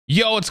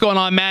Yo, what's going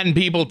on, Madden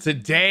people?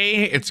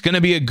 Today, it's going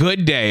to be a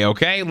good day,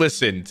 okay?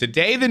 Listen,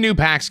 today the new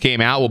packs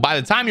came out. Well, by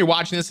the time you're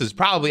watching this, it's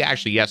probably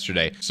actually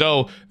yesterday.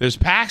 So there's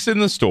packs in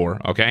the store,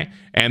 okay?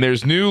 And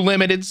there's new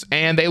limiteds,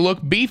 and they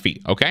look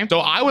beefy, okay? So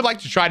I would like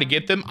to try to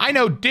get them. I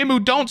know,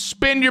 Dimmu, don't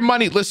spend your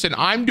money. Listen,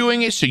 I'm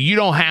doing it so you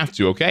don't have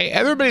to, okay?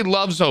 Everybody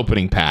loves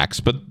opening packs,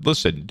 but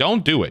listen,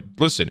 don't do it.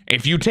 Listen,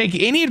 if you take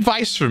any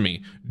advice from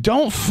me,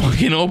 don't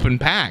fucking open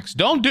packs.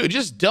 Don't do it.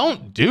 Just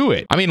don't do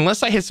it. I mean,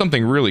 unless I hit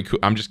something really cool.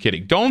 I'm just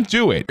kidding. Don't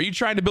do it. Are you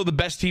trying to build the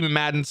best team in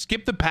Madden?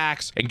 Skip the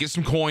packs and get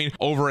some coin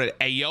over at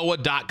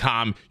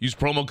ayoa.com. Use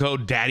promo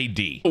code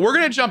DaddyD. We're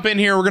going to jump in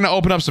here. We're going to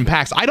open up some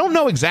packs. I don't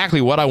know exactly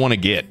what I want to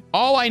get.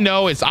 All I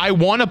know is I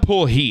want to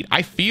pull heat.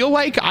 I feel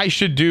like I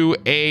should do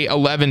a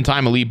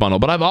 11-time elite bundle,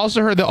 but I've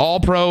also heard the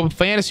all-pro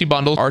fantasy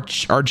bundles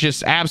are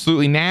just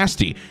absolutely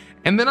nasty.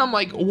 And then I'm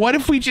like, what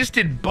if we just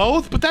did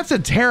both? But that's a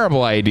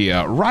terrible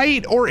idea,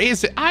 right? Or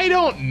is it? I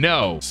don't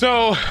know.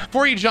 So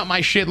before you jump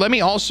my shit, let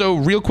me also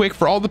real quick,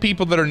 for all the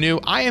people that are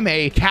new, I am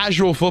a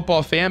casual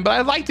football fan, but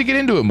I'd like to get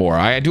into it more.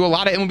 I do a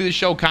lot of MLB The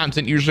Show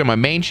content, usually on my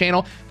main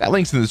channel. That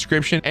link's in the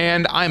description.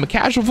 And I'm a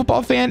casual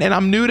football fan, and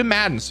I'm new to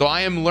Madden. So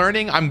I am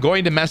learning. I'm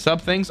going to mess up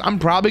things. I'm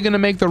probably going to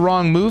make the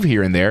wrong move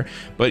here and there.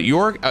 But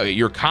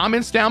your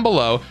comments down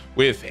below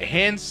with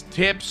hints,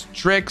 tips,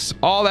 tricks,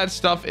 all that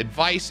stuff,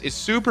 advice is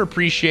super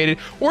appreciated.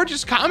 Or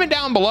just comment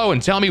down below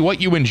and tell me what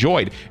you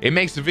enjoyed. It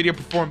makes the video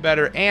perform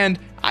better, and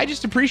I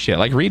just appreciate it. I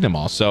like reading them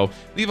all. So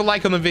leave a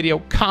like on the video,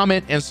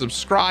 comment, and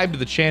subscribe to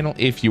the channel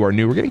if you are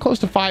new. We're getting close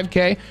to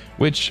 5K,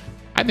 which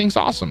I think is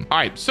awesome. All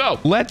right, so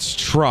let's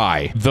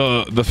try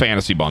the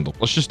fantasy bundle.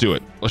 Let's just do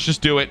it. Let's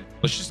just do it.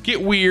 Let's just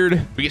get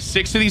weird. We get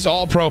 6 of these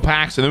all-pro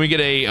packs, and then we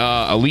get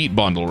a elite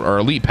bundle or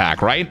elite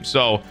pack, right?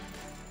 So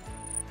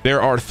there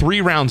are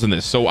 3 rounds in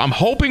this. So I'm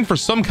hoping for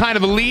some kind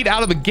of elite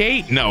out of the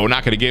gate. No, we're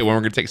not going to get one.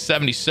 We're going to take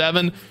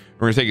 77.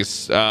 We're going to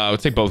take we'll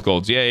take both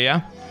golds.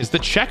 Yeah. Is the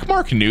check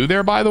mark new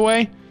there, by the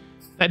way?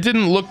 That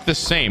didn't look the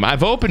same.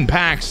 I've opened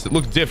packs that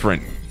look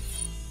different.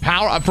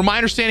 From my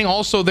understanding,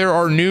 also, there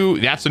are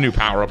that's a new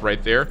power-up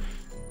right there.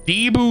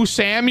 Debo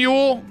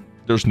Samuel.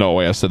 There's no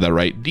way I said that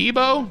right.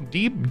 Debo?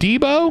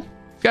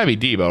 It's got to be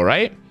Debo,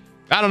 right?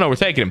 I don't know. We're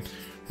taking him.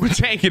 We're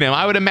taking him.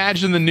 I would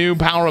imagine the new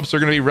power-ups are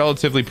going to be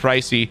relatively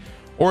pricey,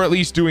 or at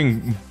least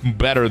doing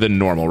better than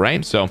normal,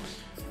 right? So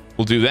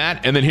we'll do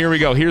that. And then here we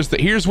go.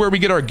 Here's where we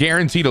get our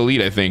guaranteed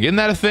elite, I think. Isn't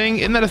that a thing?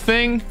 Isn't that a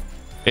thing?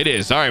 It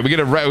is. All right, we get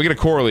a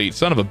core elite.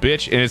 Son of a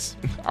bitch. And it's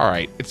all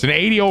right. It's an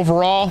 80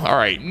 overall. All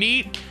right,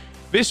 neat.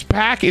 This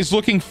pack is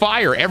looking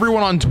fire.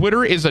 Everyone on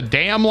Twitter is a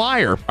damn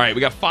liar. All right,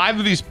 we got 5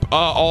 of these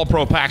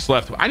all-pro packs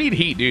left. I need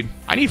heat, dude.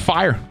 I need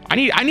fire. I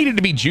need it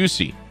to be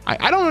juicy.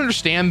 I don't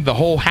understand the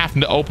whole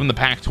having to open the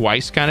pack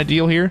twice kind of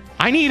deal here.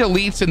 I need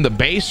elites in the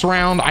base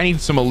round. I need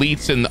some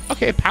elites in the...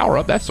 Okay, power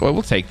up.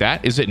 We'll take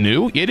that. Is it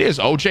new? It is.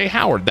 OJ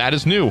Howard. That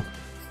is new.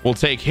 We'll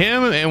take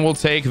him, and we'll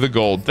take the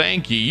gold.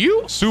 Thank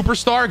you.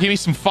 Superstar, give me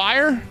some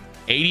fire.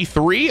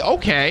 83.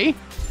 Okay.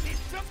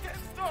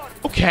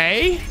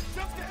 Okay.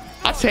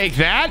 I'll take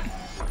that.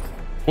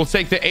 We'll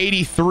take the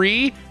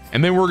 83,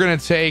 and then we're going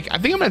to take... I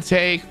think I'm going to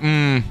take...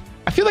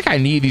 I feel like I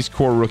need these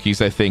core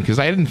rookies, I think, because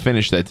I didn't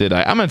finish that, did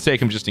I? I'm going to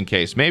take them just in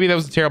case. Maybe that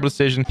was a terrible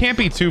decision. Can't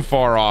be too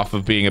far off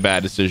of being a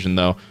bad decision,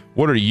 though.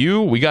 What are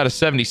you? We got a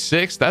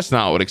 76. That's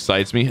not what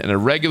excites me. And a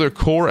regular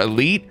core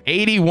elite,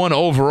 81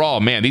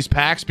 overall. Man, these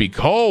packs be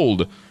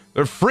cold.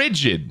 They're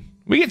frigid.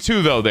 We get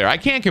 2, though, there. I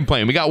can't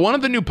complain. We got 1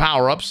 of the new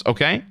power-ups.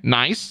 Okay,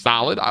 nice,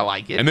 solid. I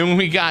like it. And then when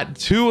we got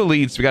 2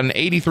 elites, we got an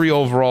 83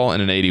 overall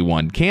and an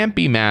 81. Can't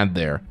be mad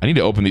there. I need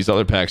to open these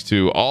other packs,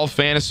 too. All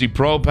Fantasy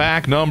Pro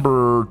pack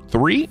number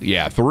 3.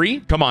 Yeah,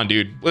 3. Come on,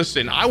 dude.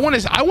 Listen, I want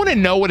to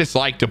know what it's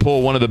like to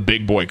pull one of the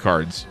big boy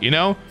cards, you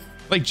know?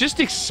 Like, just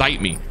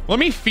excite me. Let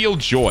me feel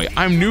joy.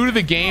 I'm new to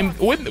the game.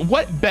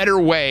 What better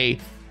way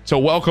to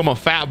welcome a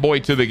fat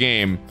boy to the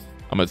game?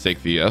 I'm going to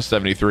take the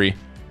 73.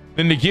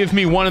 Than to give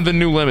me one of the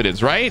new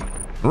limiteds, right?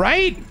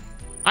 Right?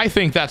 I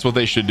think that's what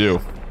they should do.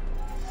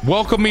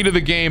 Welcome me to the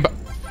game.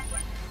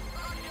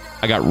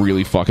 I got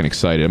really fucking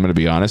excited. I'm going to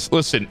be honest.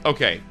 Listen,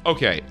 okay.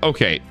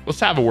 Let's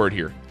have a word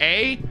here.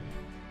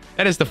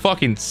 That is the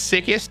fucking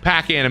sickest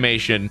pack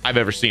animation I've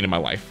ever seen in my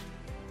life.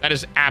 That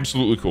is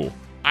absolutely cool.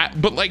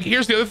 But like,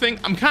 here's the other thing.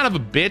 I'm kind of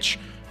a bitch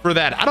for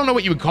that. I don't know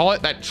what you would call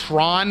it. That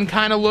Tron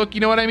kind of look.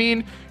 You know what I mean?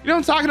 You know what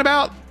I'm talking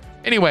about?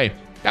 Anyway,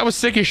 that was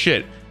sick as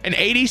shit. An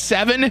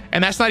 87,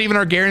 and that's not even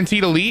our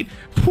guaranteed elite.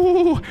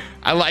 Whew,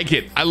 I like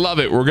it. I love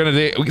it.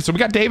 So we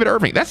got David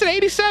Irving. That's an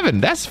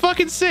 87. That's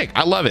fucking sick.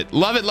 I love it.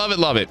 Love it, love it,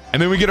 love it.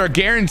 And then we get our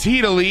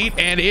guaranteed elite,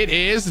 and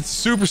it's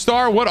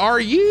superstar. What are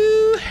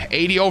you?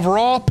 80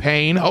 overall.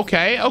 Pain.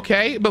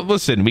 Okay. But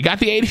listen, we got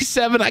the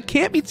 87. I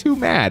can't be too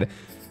mad.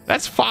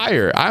 That's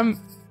fire.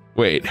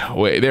 Wait.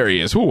 There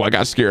he is. Ooh, I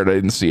got scared. I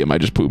didn't see him. I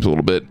just pooped a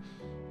little bit.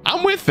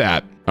 I'm with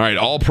that. All right,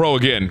 all pro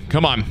again.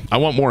 Come on. I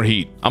want more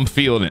heat. I'm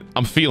feeling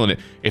it.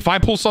 If I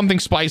pull something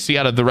spicy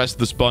out of the rest of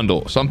this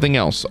bundle, something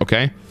else,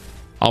 okay?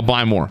 I'll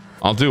buy more.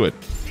 I'll do it.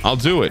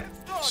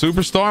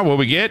 Superstar, what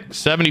we get?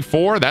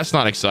 74. That's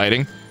not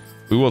exciting.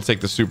 We will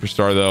take the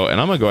superstar though, and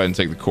I'm gonna go ahead and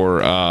take the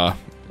core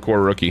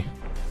rookie.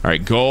 All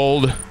right,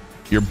 gold.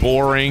 You're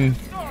boring.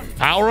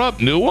 Power up,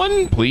 new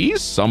one,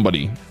 please.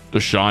 Somebody.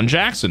 Deshaun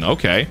Jackson.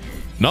 Okay,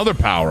 another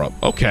power up.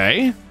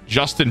 Okay,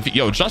 Justin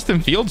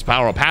Fields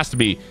power up has to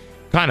be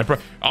kind of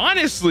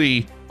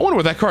honestly. I wonder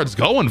what that card's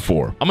going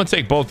for. I'm gonna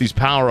take both these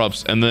power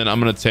ups, and then I'm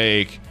gonna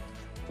take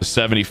the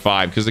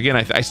 75 because again,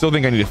 I still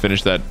think I need to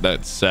finish that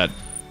set.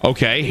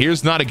 Okay,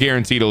 here's not a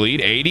guaranteed elite.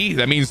 80.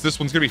 That means this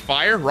one's gonna be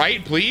fire,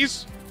 right?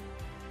 Please.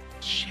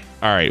 Shit.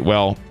 All right,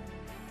 well,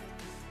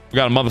 we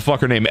got a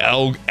motherfucker named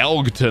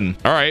Elgton.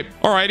 All right,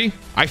 alrighty.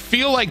 I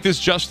feel like this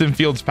Justin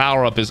Fields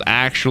power up is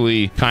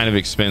actually kind of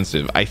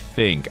expensive. I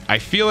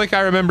feel like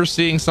I remember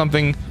seeing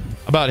something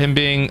about him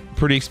being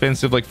pretty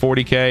expensive, like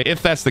 40k.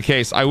 If that's the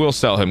case, I will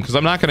sell him because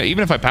I'm not gonna,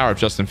 even if I power up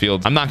Justin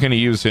Fields, I'm not gonna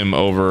use him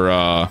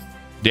over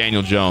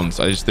Daniel Jones.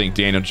 I just think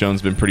Daniel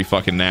Jones has been pretty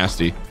fucking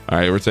nasty. All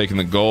right, we're taking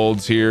the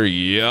golds here.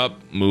 Yep,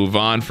 move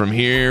on from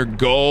here.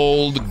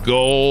 Gold.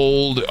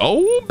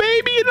 Oh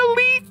baby, an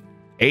elite.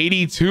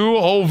 82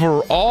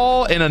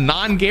 overall in a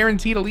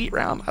non-guaranteed elite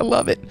round. I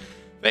love it.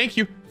 Thank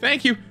you.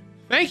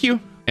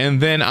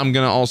 And then I'm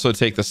gonna also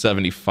take the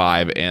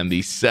 75 and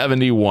the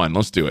 71.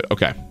 Let's do it.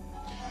 Okay,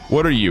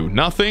 what are you?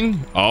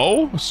 Nothing.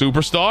 Oh,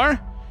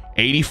 superstar.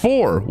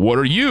 84. What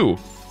are you?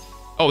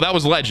 Oh, that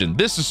was legend.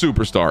 This is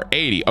superstar.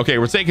 80. Okay,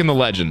 we're taking the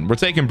legend. We're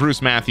taking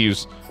Bruce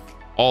Matthews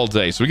all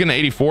day. So we get an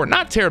 84.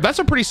 Not terrible. That's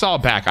a pretty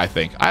solid pack, I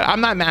think.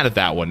 I'm not mad at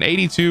that one.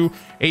 82,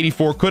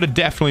 84 could have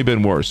definitely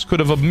been worse. Could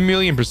have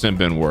 1,000,000%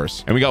 been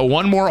worse. And we got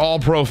one more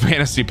all-pro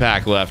fantasy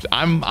pack left.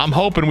 I'm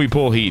hoping we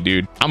pull heat,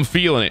 dude. I'm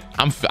feeling it.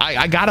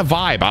 I got a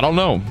vibe. I don't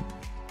know.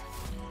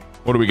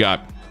 What do we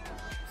got?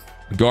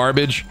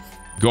 Garbage,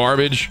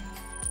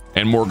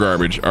 and more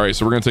garbage. All right,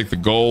 so we're gonna take the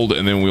gold,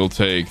 and then we'll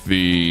take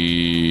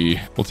the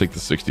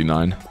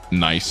 69.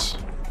 Nice.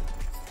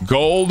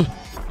 Gold.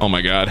 Oh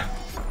my god.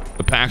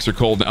 The packs are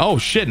cold. Oh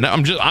shit. No,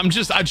 I'm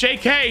just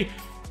JK.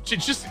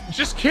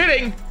 Just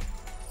kidding.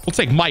 We'll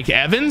take Mike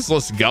Evans.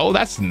 Let's go.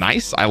 That's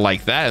nice. I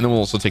like that. And then we'll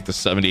also take the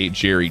 78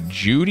 Jerry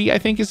Judy, I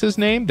think is his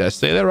name. Did I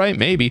say that right?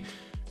 Maybe.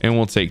 And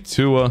we'll take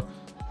Tua.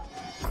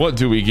 What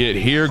do we get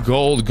here?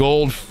 Gold.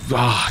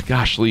 Ah,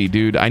 gosh, Lee,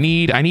 dude. I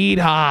need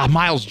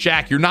Miles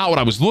Jack. You're not what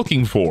I was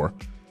looking for.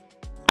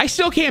 I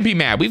still can't be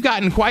mad. We've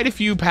gotten quite a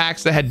few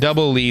packs that had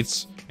double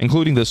elites,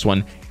 including this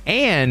one,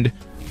 and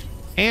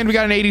we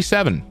got an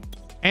 87.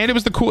 And it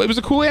was a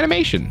cool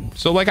animation.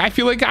 So like I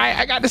feel like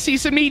I got to see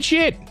some neat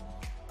shit.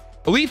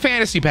 Elite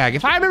fantasy pack.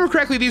 If I remember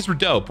correctly, these were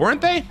dope, weren't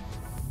they?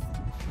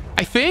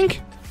 I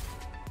think.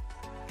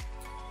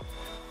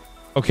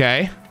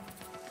 Okay.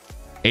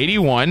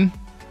 81.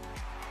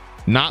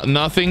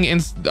 Nothing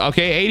in.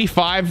 Okay,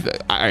 85.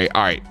 All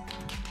right.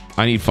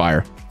 I need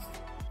fire.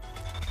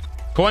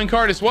 Coin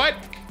card is what?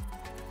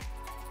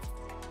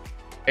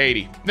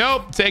 80.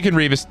 Nope. Taking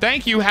Revis.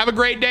 Thank you. Have a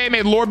great day.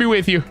 May the Lord be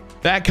with you.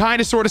 That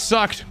kind of sort of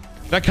sucked.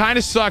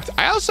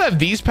 I also have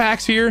these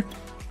packs here.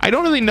 I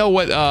don't really know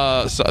what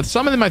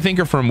some of them I think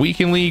are from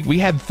Weekend League. We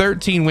had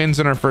 13 wins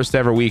in our first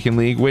ever Weekend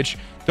League, which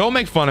don't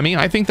make fun of me.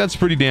 I think that's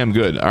pretty damn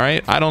good. All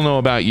right. I don't know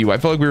about you. I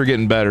feel like we were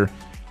getting better.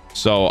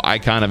 So I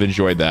kind of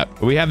enjoyed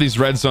that. We have these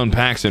red zone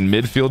packs and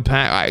midfield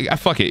pack. I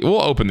fuck it.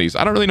 We'll open these.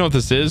 I don't really know what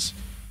this is.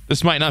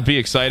 This might not be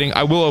exciting.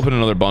 I will open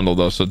another bundle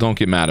though, so don't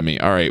get mad at me.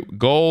 All right.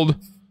 Gold,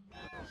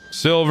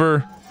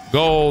 silver,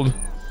 gold,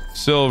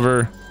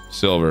 silver.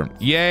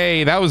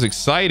 Yay, that was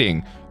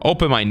exciting.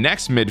 Open my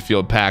next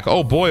midfield pack.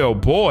 Oh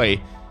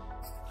boy,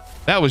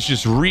 that was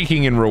just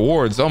reeking in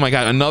rewards. Oh my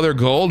god, another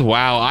gold.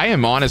 Wow, I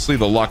am honestly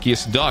the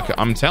luckiest duck,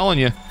 I'm telling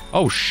you.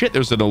 Oh shit,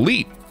 there's an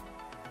elite.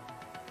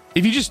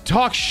 If you just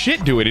talk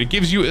shit to it, it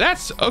gives you.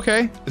 That's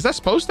okay. Is that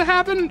supposed to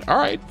happen? All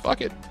right,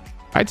 fuck it.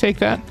 I take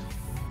that.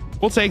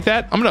 We'll take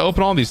that. I'm gonna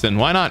open all these then.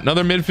 Why not?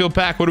 Another midfield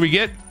pack. What do we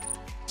get?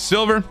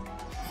 Silver,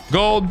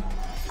 gold,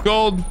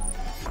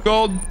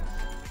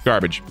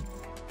 garbage.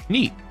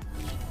 Neat.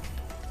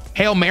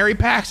 Hail Mary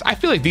packs. I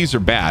feel like these are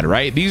bad,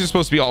 right? These are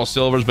supposed to be all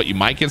silvers, but you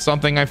might get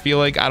something. I feel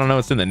like, I don't know,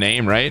 it's in the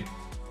name, right?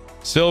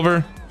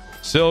 Silver,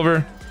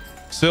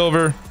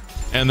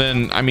 and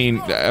then I mean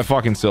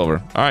fucking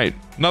silver. All right,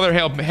 another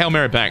Hail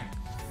Mary pack.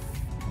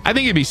 I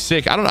think it'd be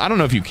sick. I don't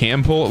know if you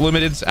can pull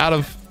limiteds out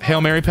of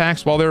Hail Mary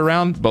packs while they're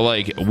around, but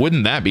like,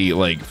 wouldn't that be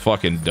like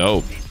fucking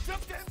dope?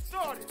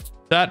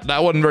 That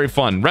wasn't very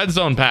fun. Red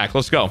zone pack.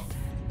 Let's go.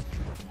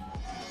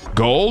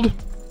 Gold.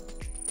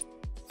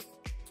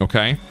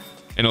 Okay,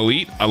 an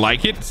elite. I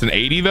like it. It's an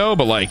 80 though,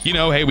 but like, you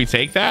know, hey, we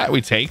take that.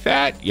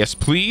 Yes,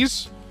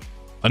 please.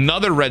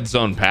 Another red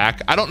zone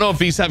pack. I don't know if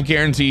these have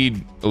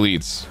guaranteed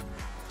elites,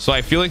 so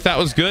I feel like that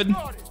was good.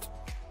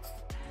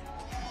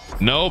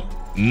 Nope.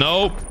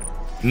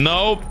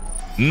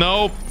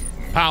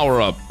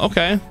 Power up.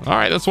 Okay, all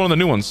right, that's one of the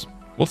new ones.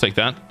 We'll take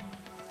that.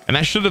 And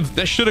that should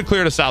have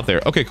cleared us out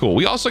there. Okay, cool.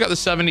 We also got the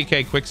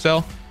 70k quick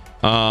sell.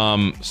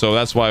 So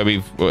that's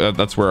why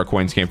that's where our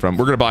coins came from.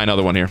 We're gonna buy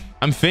another one here.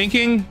 I'm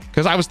thinking,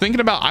 because I was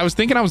thinking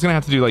I was gonna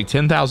have to do like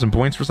 10,000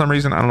 points for some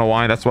reason. I don't know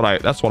why. That's what I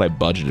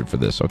budgeted for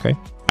this. Okay,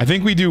 I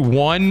think we do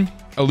one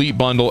elite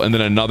bundle and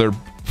then another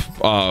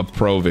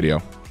pro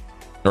video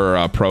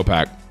or pro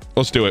pack.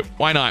 Let's do it.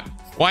 Why not?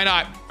 Why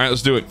not? All right,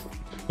 let's do it.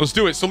 Let's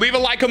do it. So leave a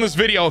like on this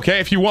video, okay?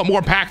 If you want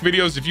more pack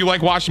videos, if you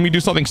like watching me do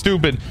something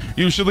stupid,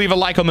 you should leave a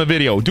like on the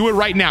video. Do it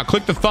right now.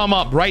 Click the thumb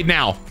up right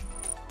now.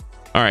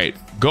 All right,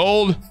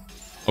 gold.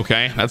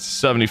 Okay, that's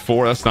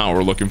 74. That's not what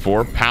we're looking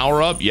for.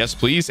 Power up, yes,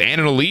 please. And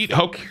an elite.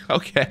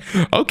 Okay.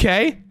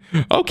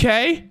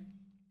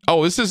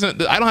 Oh, this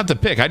isn't. I don't have to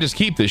pick. I just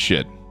keep this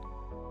shit.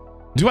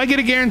 Do I get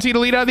a guaranteed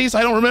elite out of these?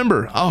 I don't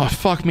remember. Oh,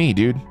 fuck me,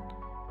 dude.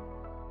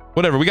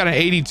 Whatever. We got an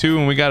 82,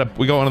 and we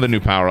go on to the new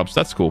power ups.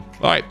 That's cool.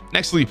 All right,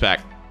 next elite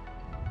pack.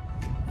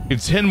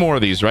 It's 10 more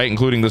of these, right?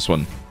 Including this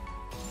one.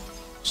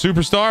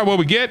 Superstar. What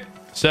we get?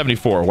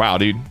 74. Wow,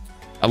 dude.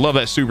 I love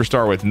that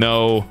superstar with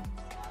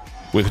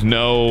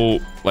no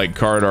like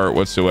card art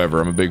whatsoever.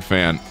 I'm a big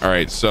fan. All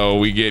right, so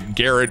we get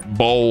Garrett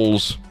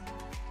Bowles.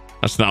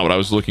 That's not what I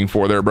was looking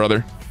for there,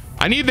 brother.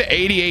 I need the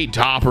 88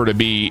 topper to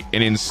be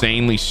an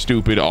insanely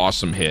stupid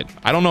awesome hit.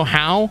 I don't know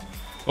how,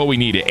 but we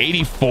need it.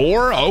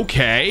 84.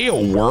 Okay,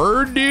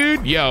 word,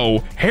 dude.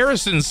 Yo,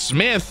 Harrison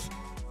Smith.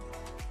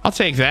 I'll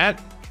take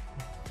that.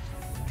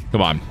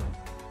 Come on.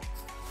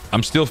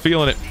 I'm still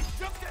feeling it.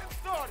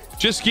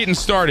 Just getting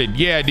started.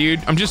 Yeah,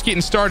 dude. I'm just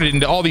getting started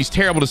into all these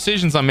terrible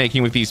decisions I'm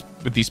making with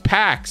these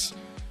packs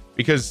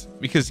because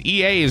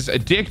EA is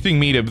addicting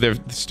me to their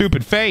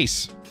stupid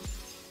face.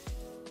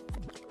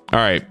 All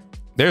right.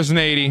 There's an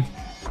 80.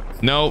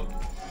 No.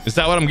 Is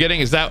that what I'm getting?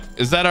 Is that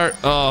our...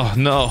 Oh,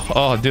 no.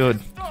 Oh, dude.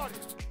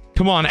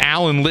 Come on,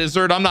 Alan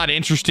Lizard. I'm not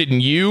interested in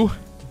you.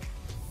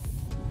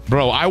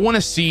 Bro, I want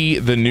to see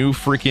the new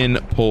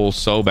freaking pull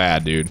so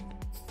bad, dude.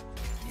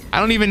 I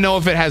don't even know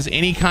if it has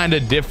any kind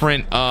of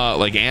different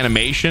like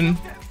animation.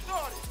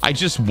 I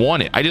just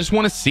want it. I just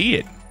want to see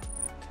it.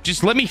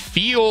 Just let me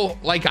feel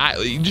like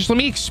just let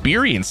me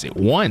experience it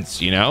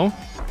once, you know?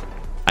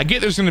 I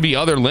get there's going to be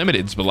other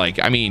limiteds, but like,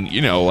 I mean,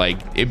 you know, like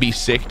it'd be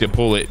sick to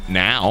pull it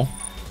now.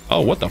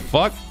 Oh, what the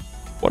fuck?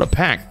 What a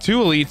pack. 2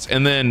 elites,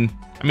 and then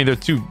I mean they're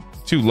two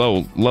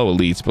low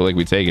elites, but like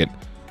we take it.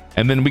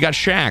 And then we got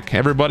Shaq.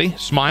 Everybody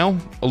smile.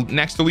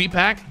 Next elite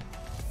pack.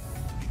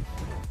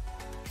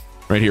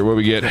 Right here, what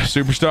we get?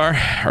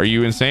 Superstar. Are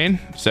you insane?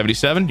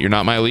 77. You're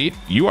not my elite.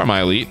 You are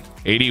my elite.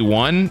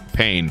 81.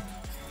 Pain.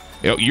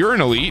 You're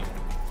an elite.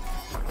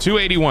 2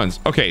 81s.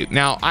 Okay,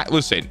 now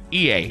listen.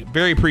 EA,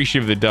 very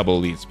appreciative of the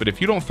double elites, but if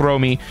you don't throw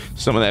me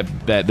some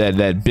of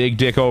that big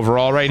dick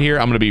overall right here,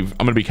 I'm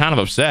gonna be kind of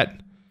upset.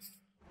 I'm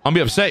gonna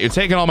be upset. You're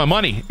taking all my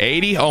money.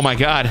 80. Oh my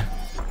god.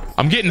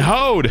 I'm getting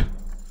hoed.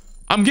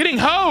 I'm getting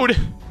hoed.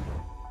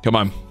 Come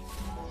on.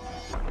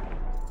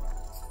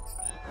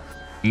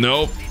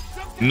 Nope.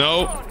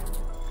 Nope.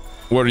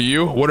 What are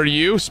you? What are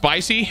you?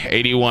 Spicy?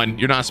 81.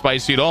 You're not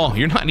spicy at all.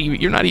 You're not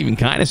even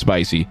kind of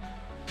spicy.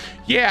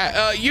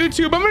 Yeah,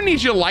 YouTube, I'm gonna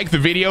need you to like the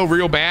video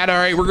real bad. All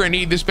right, we're gonna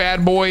need this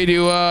bad boy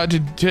to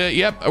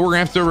yep, we're gonna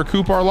have to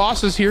recoup our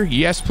losses here.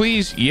 Yes,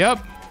 please. Yep.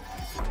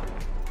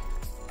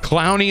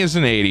 Clowney is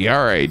an 80.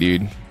 All right,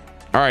 dude.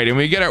 All right, and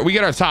we get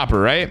our topper,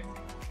 right?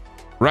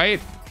 Right?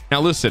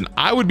 Now listen,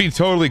 I would be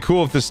totally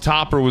cool if this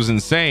topper was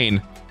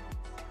insane,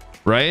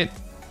 right?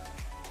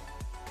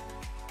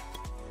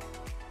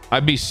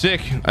 I'd be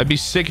sick. I'd be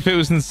sick if it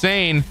was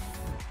insane.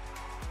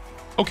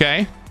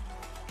 Okay.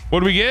 What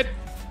do we get?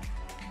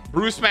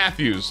 Bruce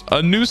Matthews,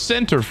 a new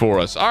center for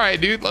us. All right,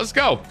 dude, let's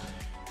go.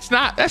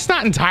 That's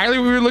not entirely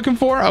what we were looking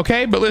for,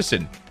 okay? But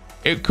listen,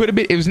 it could have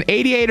been, it was an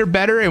 88 or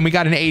better, and we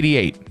got an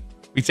 88.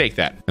 We take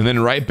that. And then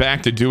right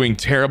back to doing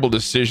terrible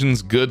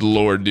decisions. Good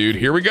Lord, dude.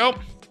 Here we go.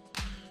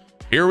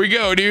 Here we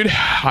go, dude.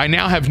 I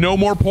now have no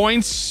more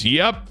points.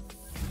 Yep.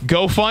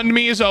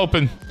 GoFundMe is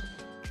open.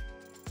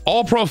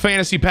 All Pro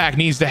Fantasy Pack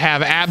needs to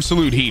have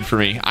absolute heat for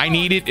me. I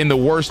need it in the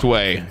worst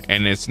way,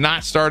 and it's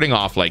not starting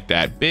off like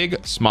that.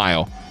 Big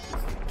smile.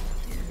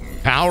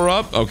 Power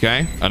up.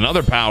 Okay.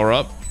 Another power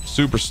up.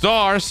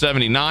 Superstar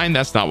 79.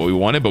 That's not what we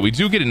wanted, but we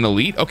do get an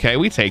elite. Okay,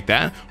 we take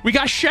that. We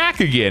got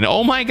Shaq again.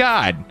 Oh my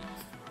god.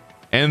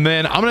 And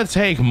then I'm gonna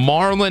take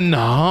Marlon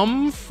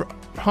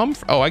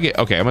Humphrey. Oh, I get.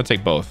 Okay, I'm gonna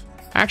take both.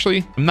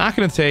 Actually, I'm not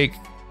gonna take.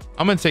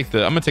 I'm gonna take the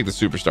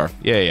superstar.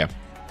 Yeah.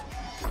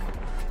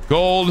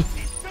 Gold.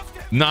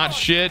 Not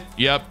shit.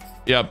 Yep.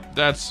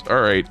 That's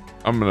all right.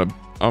 I'm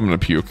gonna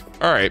puke.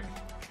 All right.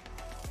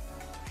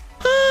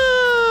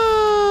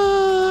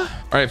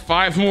 All right,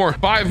 5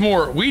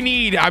 more. We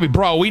need,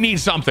 bro, we need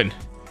something.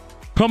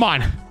 Come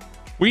on.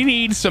 We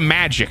need some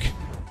magic.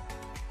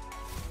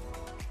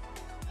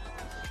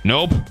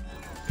 Nope.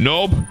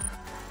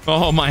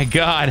 Oh my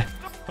god.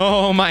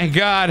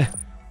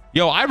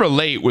 Yo, I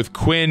relate with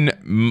Quinn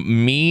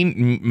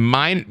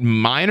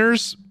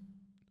Miners.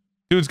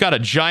 Dude's got a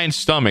giant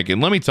stomach,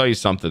 and let me tell you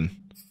something.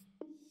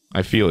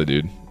 I feel it,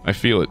 dude. I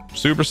feel it.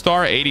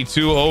 Superstar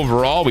 82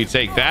 overall. We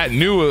take that.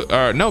 New.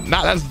 Nope.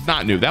 That's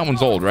not new. That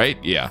one's old, right?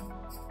 Yeah.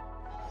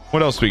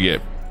 What else we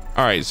get?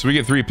 All right, so we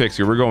get 3 picks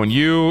here. We're going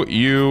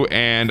you,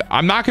 and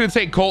I'm not going to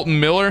take Colton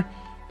Miller.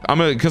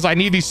 Because I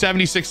need these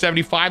 76,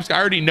 75s. I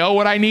already know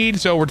what I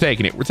need, so we're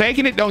taking it.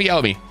 Don't yell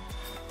at me.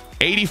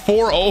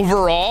 84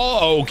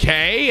 overall.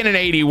 Okay. And an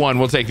 81.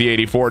 We'll take the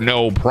 84.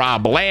 No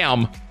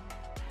problem.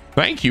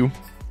 Thank you.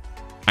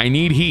 I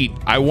need heat.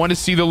 I want to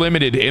see the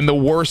limited in the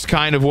worst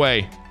kind of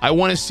way. I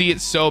want to see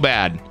it so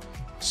bad.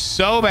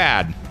 So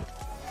bad.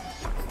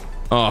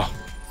 Not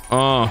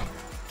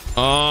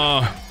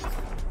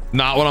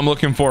what I'm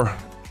looking for.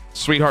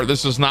 Sweetheart,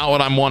 this is not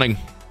what I'm wanting.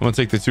 I'm gonna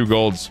take the 2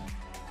 golds.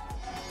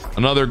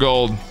 Another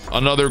gold.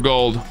 Another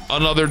gold.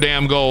 Another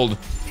damn gold.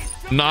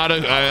 Not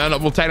a...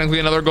 well, technically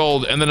another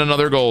gold. And then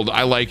another gold.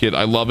 I like it.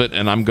 I love it.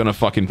 And I'm gonna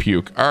fucking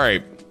puke. All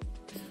right.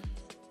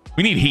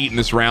 We need heat in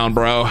this round,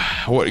 bro.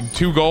 What?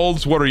 2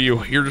 golds? What are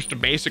you? You're just a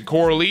basic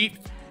core elite?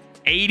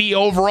 80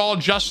 overall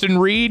Justin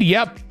Reed?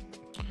 Yep.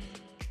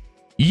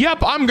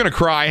 Yep, I'm gonna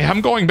cry. I'm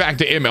going back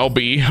to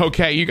MLB.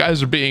 Okay, you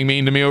guys are being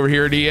mean to me over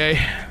here, DA.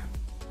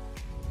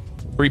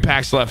 3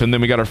 packs left, and then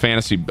we got our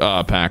fantasy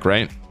pack,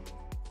 right?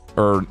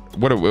 Or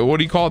what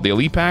do you call it? The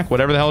elite pack?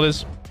 Whatever the hell it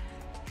is.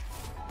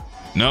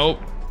 Nope.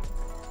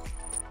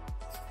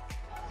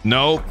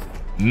 Nope.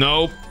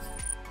 Nope.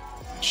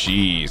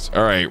 Jeez.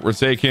 All right, we're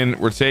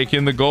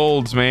taking the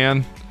golds,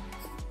 man.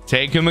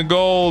 Taking the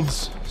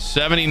golds.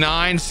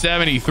 79,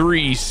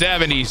 73,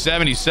 70,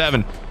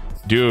 77.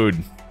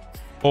 Dude.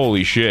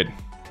 Holy shit.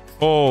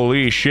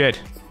 Holy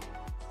shit.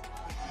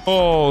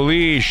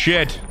 Holy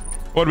shit.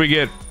 What do we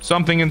get?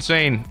 Something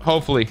insane.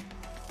 Hopefully.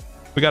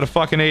 We got a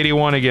fucking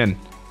 81 again.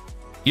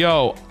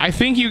 Yo, I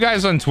think you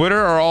guys on Twitter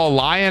are all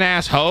lying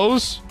ass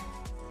hoes.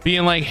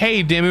 Being like,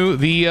 hey, Dimu,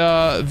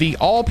 the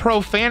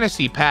all-pro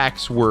fantasy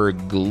packs were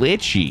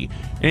glitchy.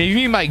 And if you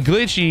mean by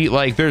glitchy,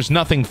 like there's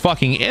nothing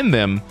fucking in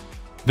them,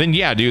 then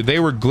yeah, dude, they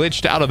were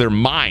glitched out of their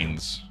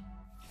minds.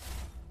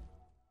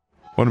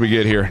 What do we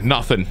get here?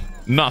 Nothing.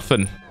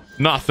 Nothing.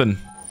 Nothing.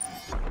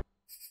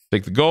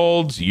 Take the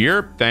golds.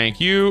 Yerp. Thank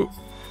you.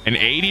 An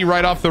 80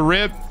 right off the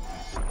rip.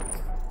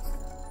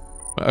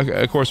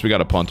 Okay, of course, we got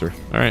a punter.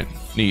 All right.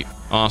 Neat.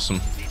 Awesome.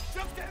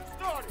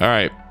 All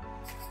right.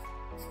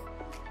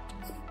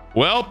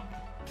 Well,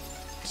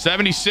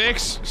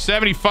 76,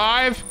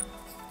 75,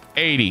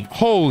 80.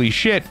 Holy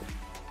shit.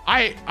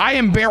 I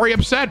am very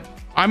upset.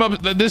 I'm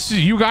up. This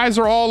is, you guys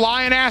are all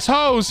lying ass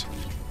hoes.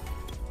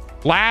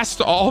 Last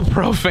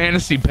all-pro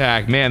fantasy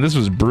pack. Man, this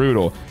was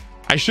brutal.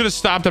 I should have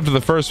stopped after the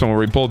first one where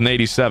we pulled an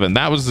 87.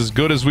 That was as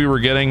good as we were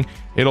getting.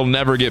 It'll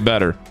never get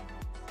better.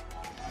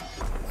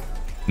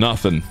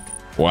 Nothing.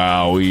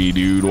 Wowee,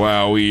 dude.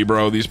 Wowee,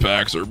 bro. These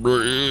packs are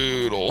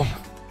brutal.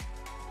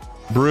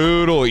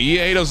 Brutal.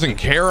 EA doesn't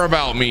care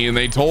about me, and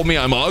they told me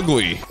I'm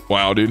ugly.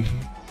 Wow, dude.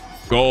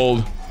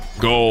 Gold.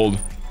 Gold.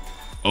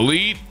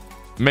 Elite.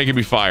 Make it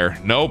be fire.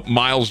 Nope.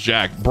 Miles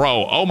Jack.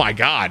 Bro. Oh, my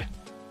God.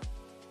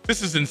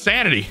 This is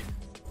insanity.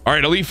 All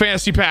right. Elite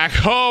fantasy pack.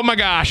 Oh, my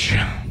gosh.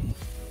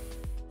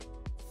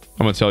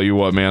 I'm gonna tell you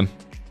what, man.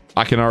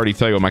 I can already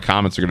tell you what my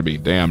comments are gonna be.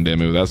 Damn,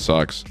 Dimu, that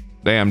sucks.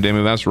 Damn,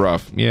 Dimu, that's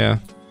rough. Yeah,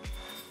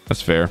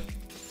 that's fair.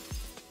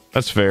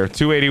 That's fair.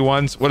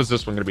 281s. What is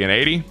this one gonna be? An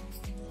 80?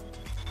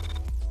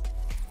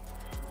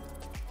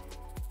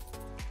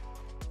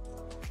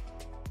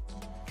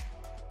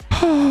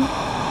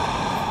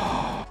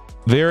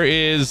 There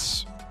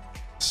is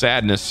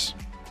sadness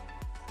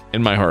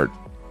in my heart.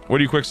 What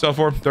do you quick sell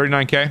for?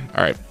 39K?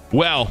 All right.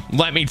 Well,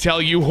 let me tell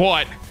you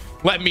what.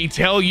 Let me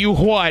tell you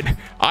what.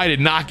 I did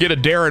not get a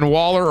Darren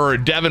Waller or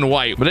a Devin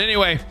White. But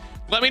anyway,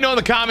 let me know in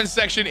the comments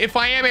section if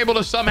I am able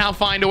to somehow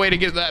find a way to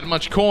get that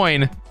much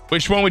coin.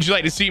 Which one would you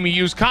like to see me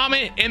use?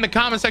 Comment in the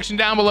comment section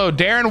down below.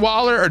 Darren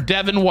Waller or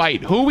Devin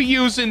White. Who are we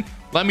using?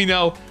 Let me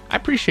know. I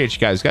appreciate you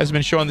guys. You guys have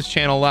been showing this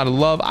channel a lot of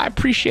love. I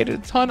appreciate it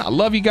a ton. I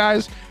love you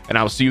guys. And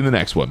I will see you in the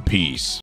next one. Peace.